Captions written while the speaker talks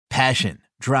Passion,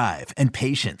 drive, and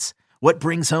patience. What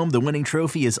brings home the winning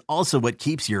trophy is also what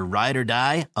keeps your ride or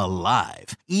die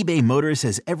alive. eBay Motors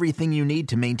has everything you need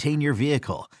to maintain your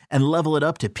vehicle and level it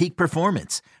up to peak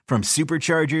performance, from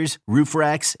superchargers, roof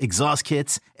racks, exhaust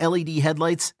kits, LED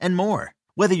headlights, and more.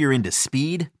 Whether you're into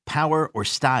speed, power, or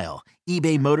style,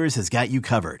 eBay Motors has got you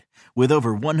covered. With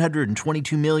over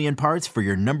 122 million parts for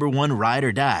your number one ride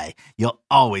or die, you'll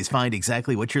always find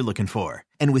exactly what you're looking for.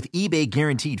 And with eBay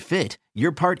Guaranteed Fit,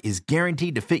 your part is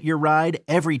guaranteed to fit your ride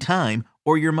every time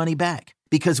or your money back.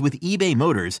 Because with eBay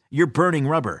Motors, you're burning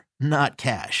rubber, not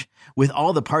cash. With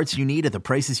all the parts you need at the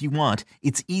prices you want,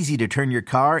 it's easy to turn your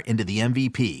car into the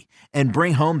MVP and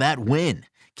bring home that win.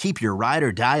 Keep your ride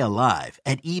or die alive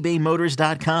at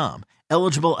ebaymotors.com.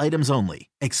 Eligible items only.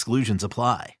 Exclusions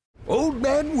apply. Old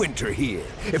Man Winter here.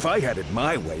 If I had it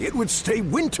my way, it would stay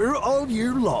winter all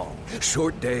year long.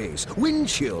 Short days, wind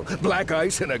chill, black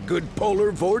ice, and a good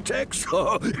polar vortex.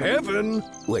 Oh, heaven.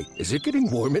 Wait, is it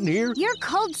getting warm in here? Your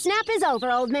cold snap is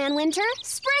over, Old Man Winter.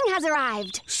 Spring has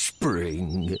arrived.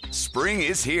 Spring. Spring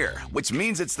is here, which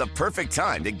means it's the perfect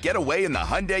time to get away in the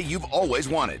Hyundai you've always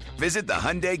wanted. Visit the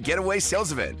Hyundai Getaway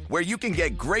Sales Event, where you can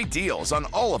get great deals on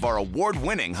all of our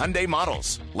award-winning Hyundai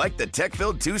models, like the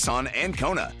tech-filled Tucson and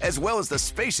Kona, as well as the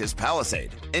spacious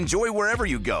Palisade. Enjoy wherever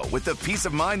you go with the peace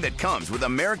of mind that comes with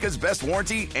America's best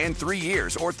warranty and 3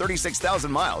 years or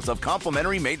 36,000 miles of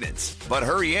complimentary maintenance. But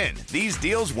hurry in, these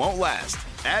deals won't last.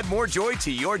 Add more joy to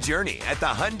your journey at the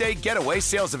Hyundai Getaway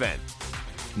Sales Event.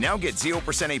 Now get 0%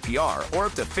 APR or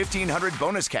up to $1,500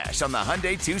 bonus cash on the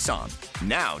Hyundai Tucson.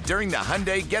 Now, during the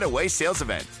Hyundai Getaway Sales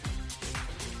Event.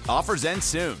 Offers end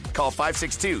soon. Call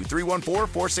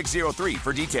 562-314-4603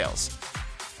 for details.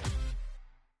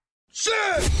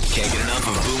 Can't get enough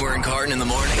of Boomer and Carton in the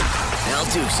morning? Al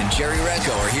Dukes and Jerry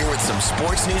Recco are here with some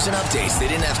sports news and updates they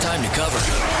didn't have time to cover.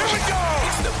 Here we go!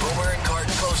 It's the Boomer and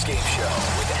Carton postgame show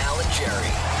with Al and Jerry.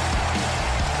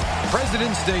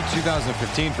 President's Day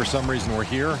 2015. For some reason, we're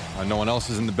here. No one else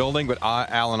is in the building, but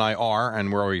Al and I are,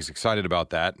 and we're always excited about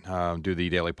that. Do the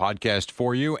daily podcast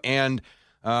for you. And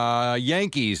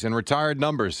Yankees and retired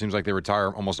numbers. Seems like they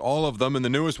retire almost all of them. And the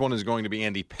newest one is going to be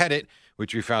Andy Pettitte,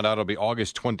 which we found out will be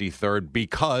August 23rd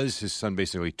because his son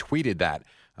basically tweeted that.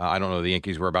 I don't know the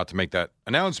Yankees were about to make that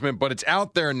announcement, but it's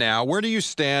out there now. Where do you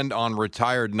stand on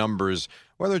retired numbers,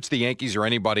 whether it's the Yankees or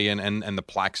anybody and the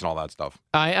plaques and all that stuff?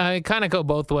 I kind of go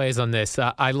both ways on this.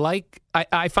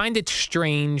 I find it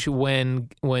strange when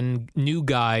new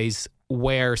guys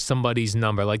wear somebody's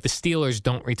number. Like the Steelers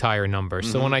don't retire numbers.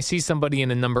 Mm-hmm. So when I see somebody in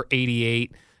a number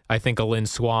 88, I think of Lynn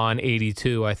Swan,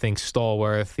 82, I think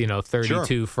Stallworth, 32,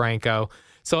 sure. Franco.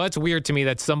 So that's weird to me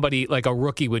that somebody like a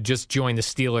rookie would just join the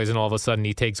Steelers and all of a sudden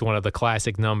he takes one of the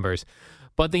classic numbers.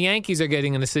 But the Yankees are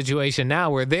getting in a situation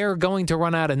now where they're going to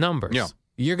run out of numbers. Yeah.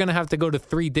 You're going to have to go to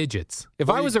 3 digits. If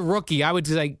I was a rookie, I would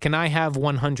say, can I have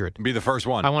 100? Be the first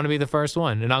one. I want to be the first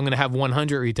one. And I'm going to have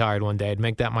 100 retired one day. I'd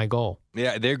make that my goal.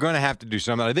 Yeah, they're going to have to do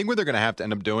something. I think what they're going to have to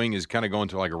end up doing is kind of go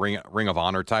into like a ring of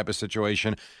honor type of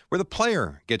situation where the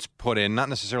player gets put in, not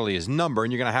necessarily his number,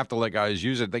 and you're going to have to let guys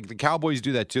use it. The Cowboys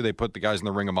do that too. They put the guys in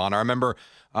the ring of honor. I remember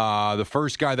the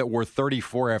first guy that wore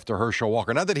 34 after Herschel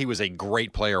Walker. Not that he was a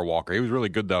great player, Walker. He was really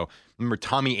good, though. I remember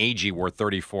Tommy Agee wore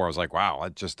 34. I was like, wow,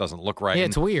 that just doesn't look right. Yeah,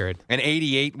 it's weird. And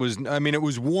 88 was, it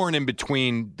was worn in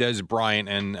between Des Bryant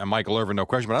and Michael Irvin, no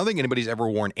question. But I don't think anybody's ever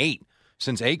worn 8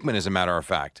 since Aikman, as a matter of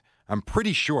fact. I'm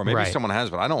pretty sure. Maybe someone has,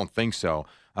 but I don't think so.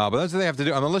 But that's what they have to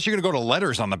do. Unless you're going to go to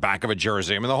letters on the back of a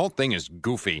jersey. The whole thing is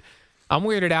goofy. I'm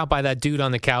weirded out by that dude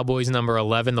on the Cowboys, number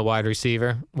 11, the wide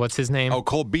receiver. What's his name? Oh,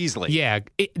 Cole Beasley. Yeah.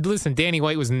 Listen, Danny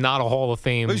White was not a Hall of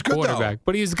Fame quarterback.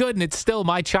 But he was good, and it's still,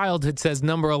 my childhood says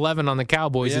number 11 on the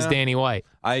Cowboys is Danny White.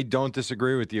 I don't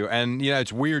disagree with you. And,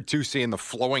 it's weird, too, seeing the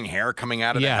flowing hair coming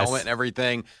out of the helmet and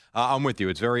everything. I'm with you.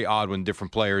 It's very odd when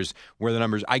different players wear the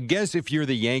numbers. I guess if you're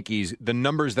the Yankees, the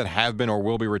numbers that have been or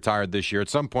will be retired this year, at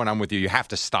some point, I'm with you. You have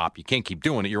to stop. You can't keep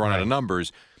doing it. You run out of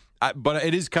numbers. But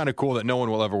it is kind of cool that no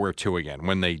one will ever wear 2 again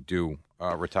when they do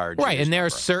retire. Right, and there are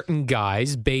certain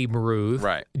guys, Babe Ruth,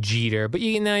 Jeter, but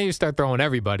now you start throwing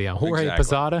everybody on. Jorge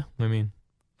Posada,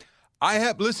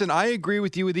 I agree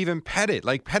with you with even Pettitte.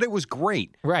 Like, Pettitte was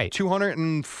great. Right.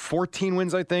 214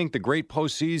 wins, I think, the great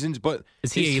postseasons, but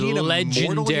is he a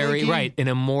legendary, an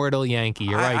immortal Yankee?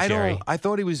 You're right, Jerry. I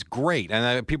thought he was great,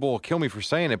 and people will kill me for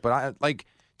saying it, but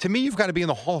to me, you've got to be in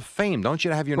the Hall of Fame, don't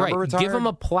you, to have your number retired? Give him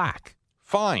a plaque.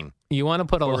 Fine. You want to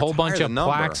put a whole bunch of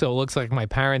plaques so it looks like my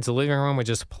parents' living room with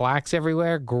just plaques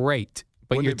everywhere? Great.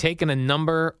 But you're taking a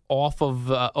number off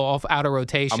out of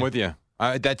rotation. I'm with you.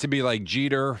 That to be like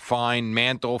Jeter, fine.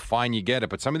 Mantle, fine, you get it.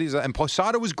 But some of these, and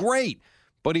Posada was great.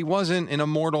 but he wasn't an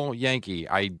immortal Yankee.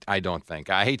 I don't think.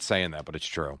 I hate saying that, but it's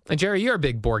true. And Jerry, you're a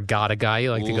big Borgata guy.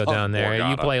 You like to go Love down there. Borgata.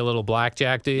 You play a little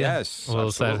blackjack, do you? Yes, A little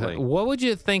absolutely. What would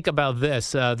you think about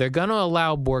this? They're going to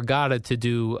allow Borgata to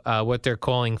do what they're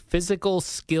calling physical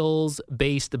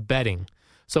skills-based betting.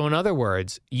 So, in other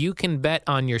words, you can bet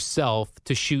on yourself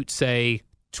to shoot, say,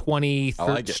 20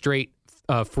 straight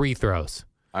free throws.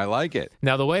 I like it.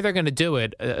 Now, the way they're going to do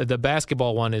it, the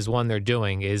basketball one is one they're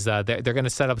doing, is they're going to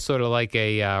set up sort of like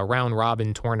a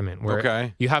round-robin tournament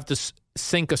where you have to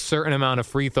sink a certain amount of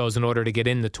free throws in order to get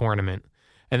in the tournament.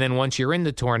 And then once you're in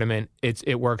the tournament,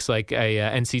 it works like a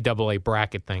NCAA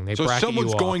bracket thing. They So bracket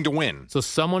someone's you going off. to win. So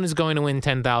someone is going to win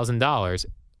 $10,000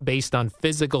 based on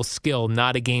physical skill,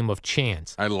 not a game of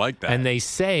chance. I like that. And they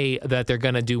say that they're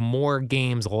going to do more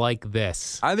games like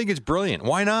this. I think it's brilliant.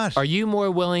 Why not? Are you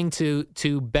more willing to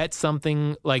bet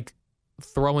something like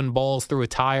throwing balls through a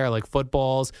tire, like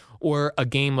footballs, or a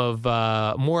game of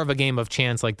more of a game of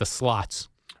chance, like the slots?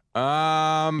 You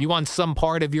want some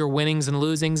part of your winnings and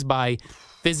losings by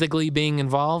physically being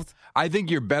involved? I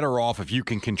think you're better off if you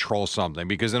can control something,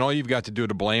 because then all you've got to do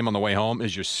to blame on the way home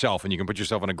is yourself, and you can put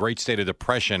yourself in a great state of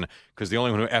depression because the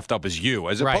only one who effed up is you.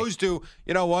 As opposed to,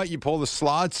 you know what, you pull the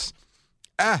slots,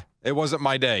 it wasn't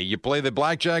my day. You play the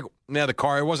blackjack,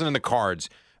 it wasn't in the cards.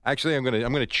 Actually, I'm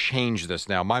gonna change this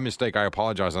now. My mistake. I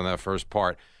apologize on that first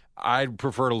part. I'd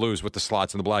prefer to lose with the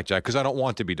slots and the blackjack because I don't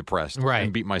want to be depressed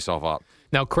and beat myself up.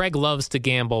 Now, Craig loves to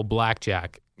gamble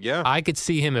blackjack. Yeah. I could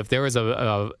see him if there was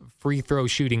a free throw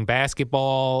shooting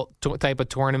basketball type of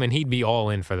tournament, he'd be all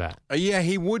in for that. Yeah,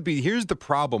 he would be. Here's the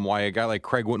problem why a guy like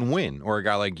Craig wouldn't win, or a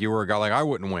guy like you or a guy like I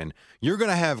wouldn't win. You're going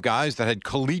to have guys that had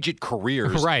collegiate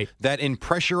careers that in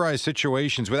pressurized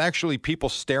situations with actually people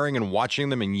staring and watching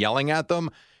them and yelling at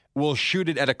them will shoot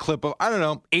it at a clip of,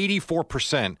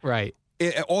 84%. Right.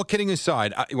 All kidding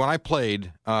aside, when I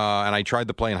played, and I tried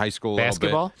to play in high school a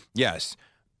basketball? little bit. Yes.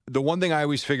 The one thing I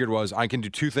always figured was I can do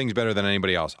two things better than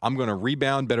anybody else. I'm going to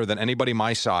rebound better than anybody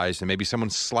my size and maybe someone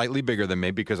slightly bigger than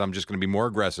me because I'm just going to be more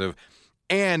aggressive.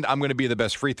 And I'm going to be the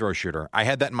best free throw shooter. I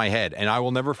had that in my head. And I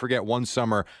will never forget one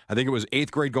summer, I think it was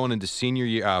 8th grade going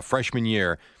into freshman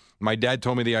year. My dad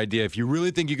told me the idea, if you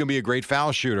really think you can be a great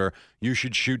foul shooter, you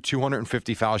should shoot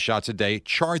 250 foul shots a day,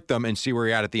 chart them, and see where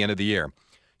you're at the end of the year.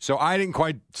 So I didn't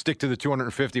quite stick to the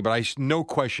 250, but I no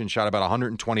question shot about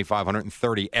 125,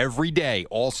 130 every day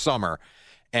all summer.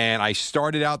 And I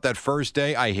started out that first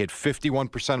day, I hit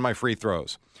 51% of my free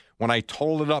throws. When I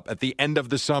totaled it up at the end of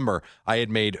the summer, I had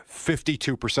made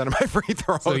 52% of my free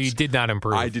throws. So you did not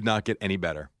improve. I did not get any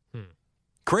better.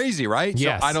 Crazy, right?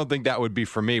 Yes. So I don't think that would be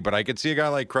for me, but I could see a guy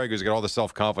like Craig who's got all the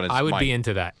self-confidence. I would be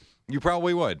into that. You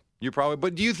probably would.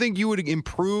 But do you think you would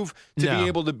improve to be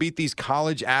able to beat these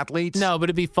college athletes? No, but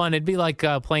it'd be fun. It'd be like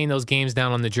playing those games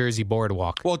down on the Jersey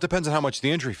boardwalk. Well, it depends on how much the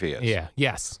entry fee is. Yeah,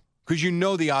 yes. Because you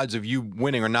know the odds of you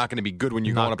winning are not going to be good when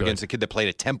you're going up against a kid that played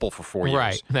at Temple for 4 years.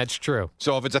 Right, that's true.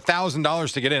 So if it's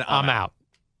 $1,000 to get in, I'm out.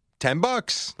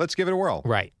 $10. Let's give it a whirl.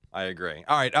 Right. I agree.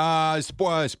 All right,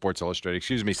 Sports Illustrated,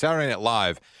 Saturday Night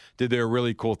Live did their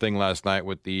really cool thing last night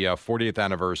with the 40th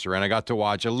anniversary, and I got to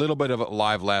watch a little bit of it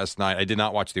live last night. I did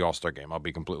not watch the All-Star game, I'll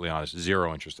be completely honest.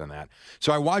 Zero interest in that.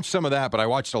 So I watched some of that, but I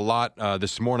watched a lot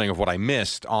this morning of what I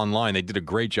missed online. They did a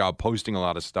great job posting a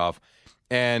lot of stuff,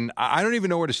 and I don't even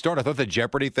know where to start. I thought the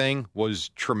Jeopardy thing was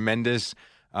tremendous.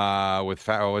 With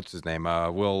what's his name?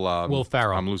 Will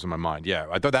Ferrell. I'm losing my mind. Yeah,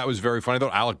 I thought that was very funny. I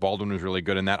thought Alec Baldwin was really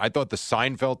good in that. I thought the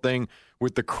Seinfeld thing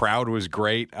with the crowd was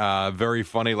great. Very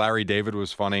funny. Larry David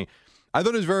was funny. I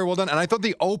thought it was very well done, and I thought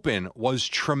the Open was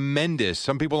tremendous.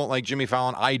 Some people don't like Jimmy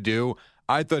Fallon. I do.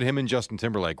 I thought him and Justin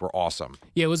Timberlake were awesome.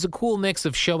 Yeah, it was a cool mix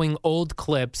of showing old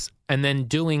clips and then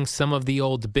doing some of the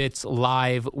old bits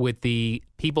live with the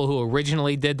people who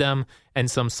originally did them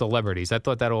and some celebrities. I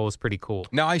thought that all was pretty cool.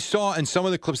 Now, I saw in some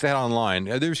of the clips they had online,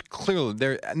 there's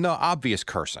clearly no obvious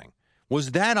cursing.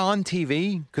 Was that on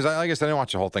TV? Because I guess I didn't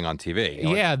watch the whole thing on TV.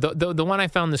 Yeah, the one I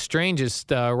found the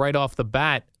strangest right off the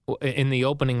bat in the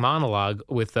opening monologue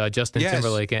with Justin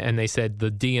Timberlake, and they said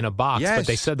the D in a box, but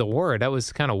they said the word. That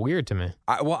was kind of weird to me.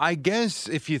 I guess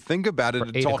if you think about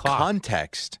it, it's all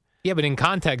context. Yeah, but in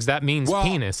context, that means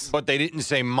penis. But they didn't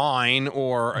say mine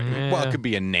or, well, it could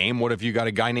be a name. What if you got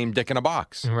a guy named Dick in a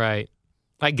box? Right.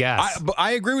 I guess. But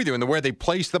I agree with you. And the way they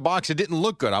placed the box, it didn't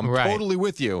look good. I'm totally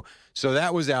with you. So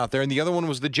that was out there. And the other one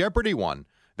was the Jeopardy one.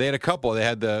 They had a couple. They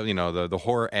had the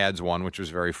horror ads one, which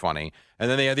was very funny. And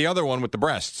then they had the other one with the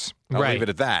breasts. I'll leave it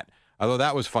at that. Although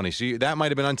that was funny. So that might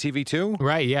have been on TV too?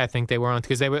 Right, yeah. I think they were on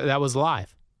because that was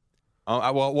live.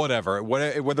 Well, whatever.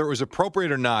 Whether it was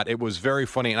appropriate or not, it was very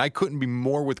funny. And I couldn't be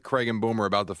more with Craig and Boomer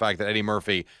about the fact that Eddie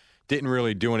Murphy didn't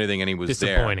really do anything and he was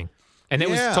disappointing. There. And it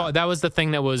Yeah. was that was the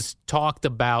thing that was talked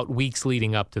about weeks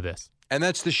leading up to this. And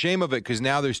that's the shame of it, because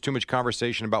now there's too much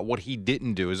conversation about what he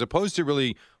didn't do as opposed to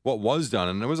really what was done.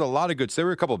 And there was a lot of good. There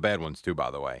were a couple of bad ones, too,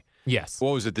 by the way. Yes.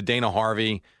 What was it? The Dana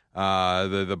Harvey,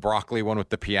 the broccoli one with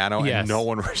the piano, Yes. and no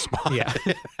one responded.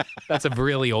 Yeah. That's a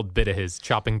really old bit of his,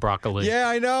 chopping broccoli. Yeah,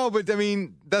 I know, but I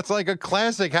mean, that's like a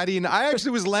classic. How do you? I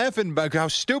actually was laughing about how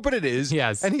stupid it is.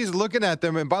 Yes. And he's looking at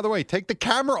them, and by the way, take the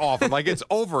camera off. And like it's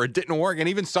over. It didn't work. And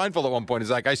even Seinfeld at one point is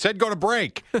like, I said, go to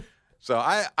break. So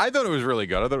I thought it was really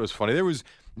good. I thought it was funny. There was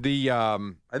the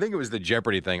I think it was the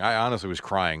Jeopardy thing. I honestly was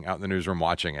crying out in the newsroom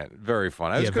watching it. Very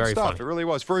fun. It was Yeah, good very stuff. funny. It really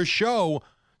was for a show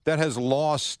that has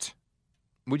lost.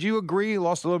 Would you agree?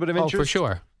 Lost a little bit of interest. Oh, for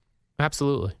sure.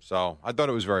 Absolutely. So I thought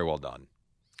it was very well done.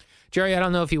 Jerry, I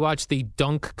don't know if you watched the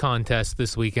dunk contest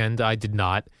this weekend. I did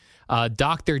not.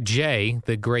 Dr. J,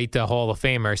 the great Hall of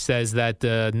Famer, says that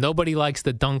nobody likes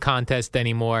the dunk contest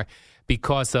anymore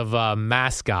because of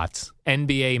mascots,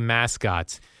 NBA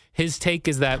mascots. His take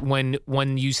is that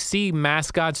when you see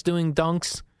mascots doing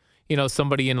dunks, you know,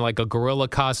 somebody in like a gorilla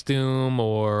costume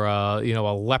or,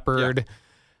 a leopard,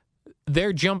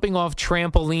 they're jumping off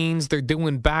trampolines, they're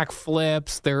doing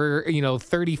backflips, they're,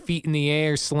 30 feet in the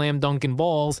air, slam dunking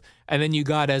balls. And then you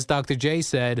got, as Dr. J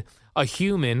said, a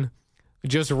human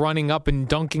just running up and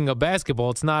dunking a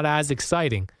basketball. It's not as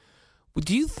exciting.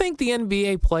 Do you think the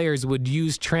NBA players would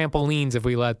use trampolines if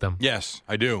we let them? Yes,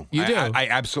 I do. You do? I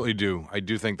absolutely do. I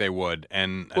do think they would.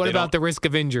 And What about the risk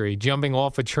of injury, jumping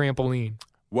off a trampoline?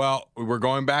 Well, we're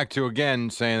going back to, again,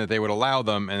 saying that they would allow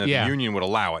them and that the union would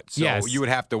allow it. So Yes. you would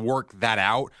have to work that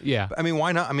out. Yeah. I mean,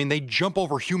 why not? I mean, they jump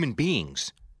over human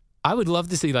beings. I would love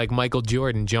to see like Michael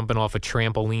Jordan jumping off a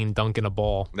trampoline, dunking a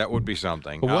ball. That would be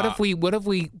something. But what if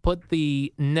we put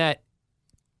the net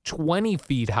 20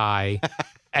 feet high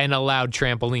and allowed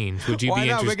trampolines? Would you why be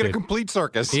not interested? make it a complete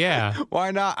circus? Yeah.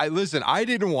 Why not? Listen, I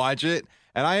didn't watch it,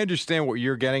 and I understand what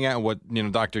you're getting at and what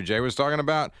Dr. J was talking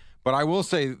about. But I will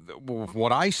say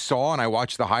what I saw, and I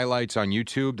watched the highlights on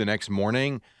YouTube the next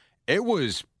morning, it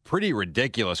was pretty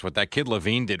ridiculous what that kid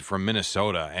Levine did from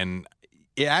Minnesota. And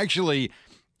it actually,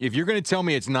 if you're going to tell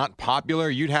me it's not popular,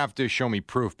 you'd have to show me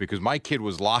proof, because my kid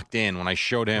was locked in when I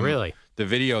showed him the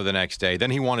video the next day.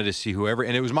 Then he wanted to see whoever,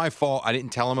 and it was my fault. I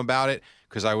didn't tell him about it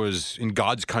because I was in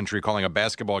God's country calling a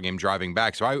basketball game driving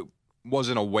back. So I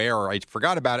wasn't aware. I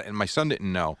forgot about it, and my son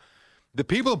didn't know. The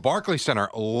people at Barclays Center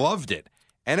loved it.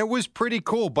 And it was pretty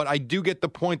cool, but I do get the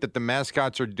point that the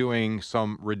mascots are doing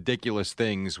some ridiculous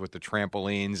things with the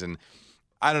trampolines. And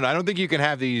I don't know. I don't think you can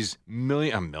have these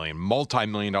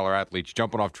multi-million dollar athletes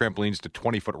jumping off trampolines to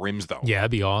 20-foot rims, though. Yeah, that'd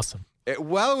be awesome. It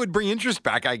would bring interest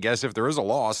back, I guess, if there is a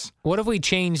loss. What if we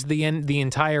changed the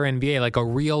entire NBA, like a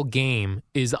real game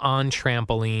is on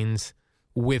trampolines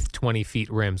with 20 feet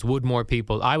rims? Would more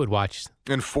people? I would watch.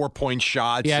 And 4-point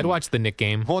shots. Yeah, I'd watch the Knick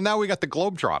game. Well, now we got the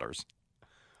Globetrotters.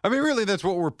 I mean, really, that's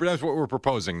what we're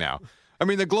proposing now. I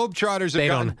mean, the Globetrotters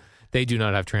have They do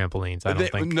not have trampolines, I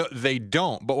don't think. No, they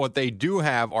don't. But what they do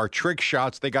have are trick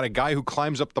shots. They got a guy who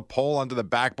climbs up the pole onto the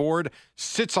backboard,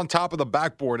 sits on top of the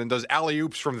backboard, and does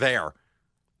alley-oops from there.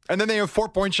 And then they have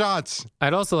 4-point shots.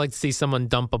 I'd also like to see someone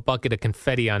dump a bucket of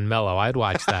confetti on Melo. I'd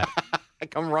watch that. I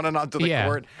come running onto the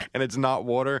court, and it's not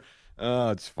water.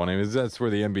 It's funny. That's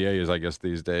where the NBA is, I guess,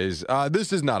 these days.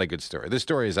 This is not a good story. This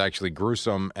story is actually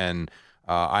gruesome, and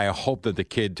I hope that the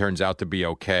kid turns out to be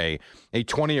okay. A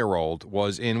 20-year-old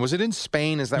was it in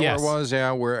Spain? Is that Yes. where it was?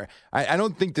 Yeah, where I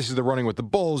don't think this is the running with the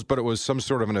Bulls, but it was some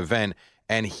sort of an event,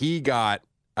 and he got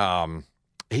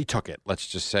he took it, let's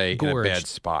just say, in a bad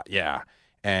spot. Yeah.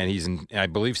 And he's I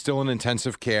believe still in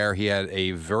intensive care. He had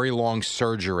a very long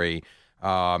surgery.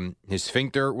 His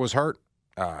sphincter was hurt,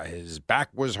 his back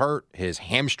was hurt, his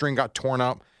hamstring got torn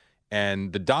up.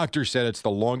 And the doctor said it's the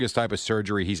longest type of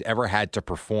surgery he's ever had to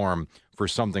perform for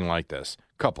something like this.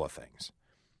 Couple of things.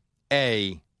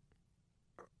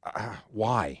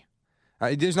 Why?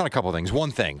 There's not a couple of things.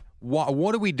 One thing.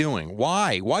 What are we doing?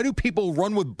 Why? Why do people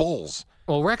run with bulls?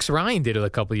 Well, Rex Ryan did it a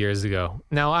couple years ago.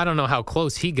 Now, I don't know how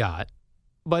close he got,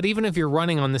 but even if you're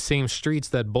running on the same streets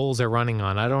that bulls are running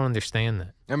on, I don't understand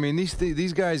that. I mean,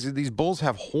 these guys, these bulls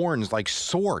have horns like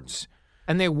swords.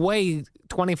 And they weigh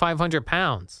 2,500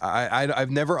 pounds.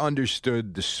 I've never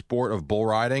understood the sport of bull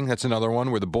riding. That's another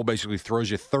one where the bull basically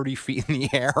throws you 30 feet in the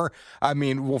air. I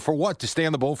mean, well, for what? To stay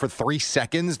on the bull for 3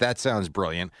 seconds? That sounds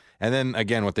brilliant. And then,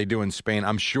 again, what they do in Spain,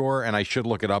 I'm sure, and I should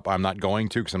look it up. I'm not going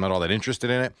to because I'm not all that interested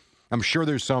in it. I'm sure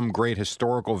there's some great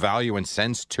historical value and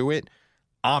sense to it.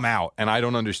 I'm out, and I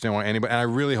don't understand why anybody. And I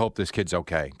really hope this kid's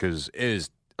okay because it is,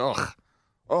 ugh.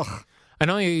 I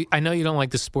know you don't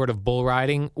like the sport of bull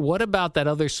riding. What about that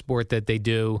other sport that they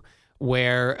do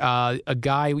where a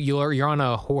guy, you're on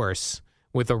a horse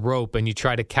with a rope and you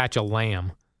try to catch a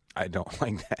lamb. I don't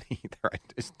like that either. I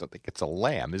just don't think it's a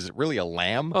lamb. Is it really a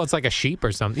lamb? Oh, it's like a sheep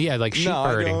or something. Yeah, like sheep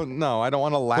herding. I don't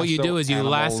want to lasso. What you do is you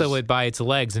animals. lasso it by its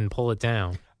legs and pull it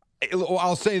down.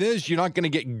 I'll say this: you're not going to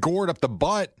get gored up the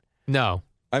butt. No.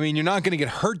 I mean, you're not going to get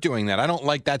hurt doing that. I don't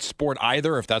like that sport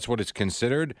either, if that's what it's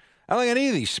considered. I don't like any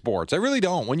of these sports. I really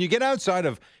don't. When you get outside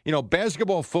of,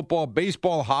 basketball, football,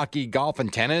 baseball, hockey, golf,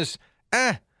 and tennis,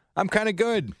 I'm kind of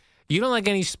good. You don't like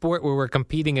any sport where we're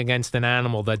competing against an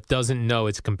animal that doesn't know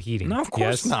it's competing. No, of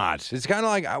course not. It's kind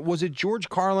of like, was it George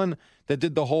Carlin that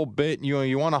did the whole bit?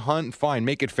 You want to hunt? Fine,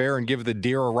 make it fair and give the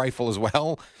deer a rifle as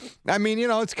well. I mean,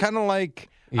 it's kind of like,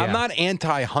 I'm not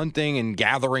anti-hunting and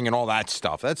gathering and all that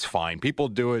stuff. That's fine. People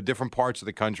do it, different parts of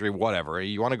the country, whatever.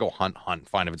 You want to go hunt,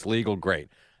 fine. If it's legal, great.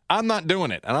 I'm not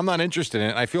doing it, and I'm not interested in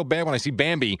it. I feel bad when I see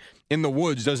Bambi in the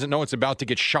woods, doesn't know it's about to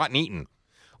get shot and eaten.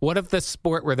 What if the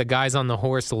sport where the guy's on the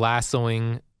horse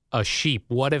lassoing a sheep,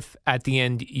 what if at the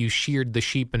end you sheared the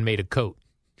sheep and made a coat?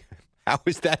 How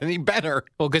is that any better?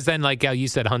 Well, because then, like how you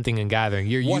said, hunting and gathering.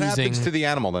 What happens to the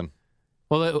animal then?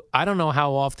 Well, I don't know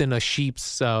how often a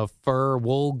sheep's fur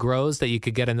wool grows that you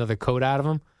could get another coat out of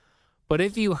them. But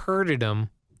if you herded him,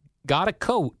 got a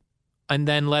coat, and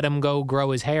then let him go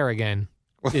grow his hair again,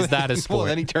 is that a sport? Well,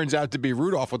 then he turns out to be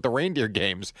Rudolph with the reindeer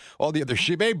games. All the other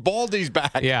sheep. Hey, Baldy's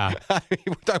back. Yeah.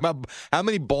 We're talking about how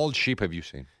many bald sheep have you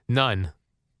seen? None.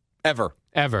 Ever.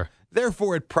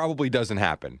 Therefore, it probably doesn't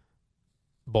happen.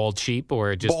 Bald sheep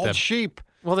or just bald sheep?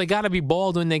 Well, they got to be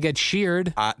bald when they get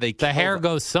sheared. The hair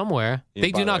goes somewhere. Yeah,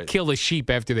 they do not kill a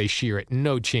sheep after they shear it.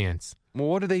 No chance. Well,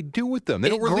 what do they do with them? They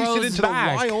don't release it into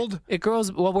back. the wild. It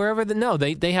grows wherever.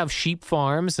 They have sheep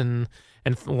farms and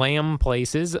lamb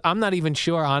places. I'm not even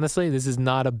sure, honestly. This is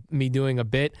not me doing a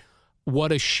bit.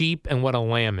 What a sheep and what a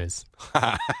lamb is.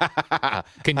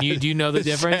 Do you know the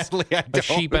difference? Sadly, I don't. A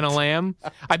sheep and a lamb?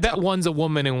 I bet one's a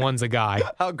woman and one's a guy.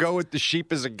 I'll go with the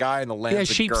sheep as a guy and the lamb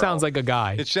as a girl. Yeah, sheep sounds like a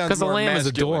guy. It sounds because the more lamb masculine. is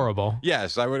adorable.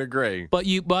 Yes, I would agree. But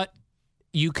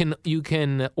you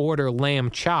can order lamb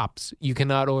chops. You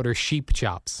cannot order sheep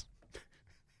chops.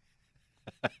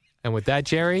 And with that,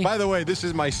 Jerry? By the way, this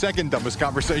is my second dumbest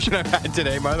conversation I've had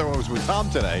today. My other one was with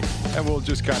Tom today, and we'll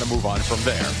just kind of move on from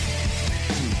there.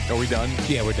 Are we done?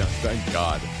 Yeah, we're done. Thank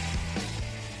God.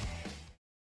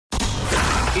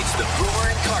 It's the Boomer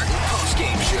and Carton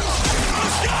postgame show.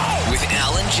 Let's go! With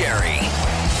Al and Jerry.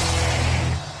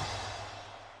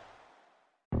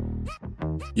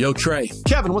 Yo, Trey.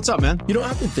 Kevin, what's up, man?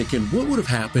 I've been thinking, what would have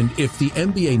happened if the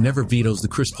NBA never vetoes the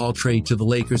Chris Paul trade to the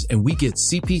Lakers and we get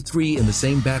CP3 in the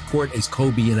same backcourt as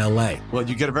Kobe in LA? Well,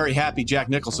 you get a very happy Jack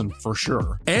Nicholson for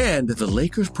sure. And the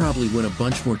Lakers probably win a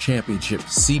bunch more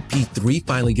championships. CP3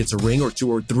 finally gets a ring or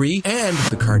two or three, and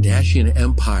the Kardashian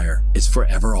empire is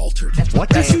forever altered. What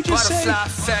did you just say?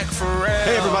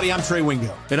 Hey, everybody, I'm Trey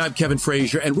Wingo. And I'm Kevin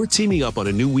Frazier, and we're teaming up on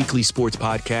a new weekly sports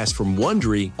podcast from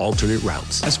Wondery, Alternate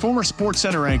Routes. As former Sports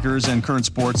Center anchors and current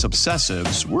sports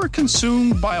obsessives, we're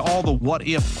consumed by all the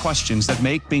what-if questions that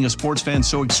make being a sports fan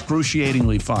so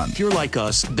excruciatingly fun. If you're like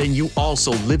us, then you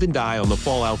also live and die on the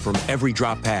fallout from every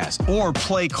drop pass. Or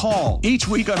play call. Each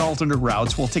week on Alternate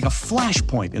Routes, we'll take a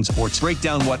flashpoint in sports, break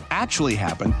down what actually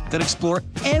happened, then explore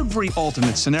every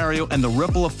alternate scenario and the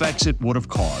ripple effects it would have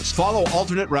caused. Follow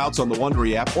Alternate Routes on the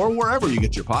Wondery app or wherever you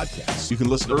get your podcasts. You can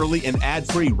listen early and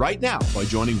ad-free right now by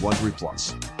joining Wondery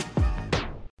Plus.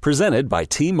 Presented by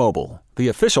T-Mobile, the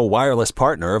official wireless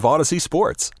partner of Odyssey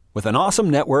Sports. With an awesome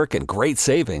network and great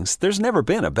savings, there's never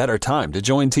been a better time to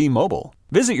join T-Mobile.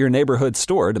 Visit your neighborhood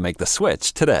store to make the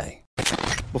switch today.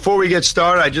 Before we get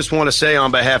started, I just want to say on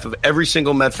behalf of every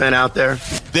single Met fan out there,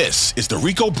 this is the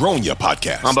Rico Bronya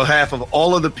Podcast. On behalf of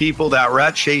all of the people that were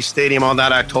at Chase Stadium on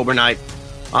that October night,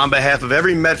 on behalf of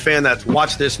every Met fan that's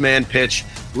watched this man pitch,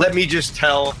 let me just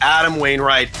tell Adam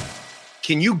Wainwright,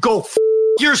 can you go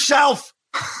yourself?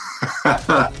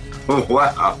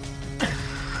 Wow.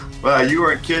 Well, you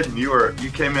weren't kidding. You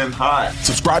came in hot.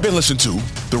 Subscribe and listen to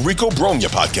the Rico Bronya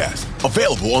Podcast,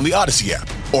 available on the Odyssey app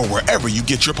or wherever you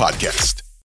get your podcast.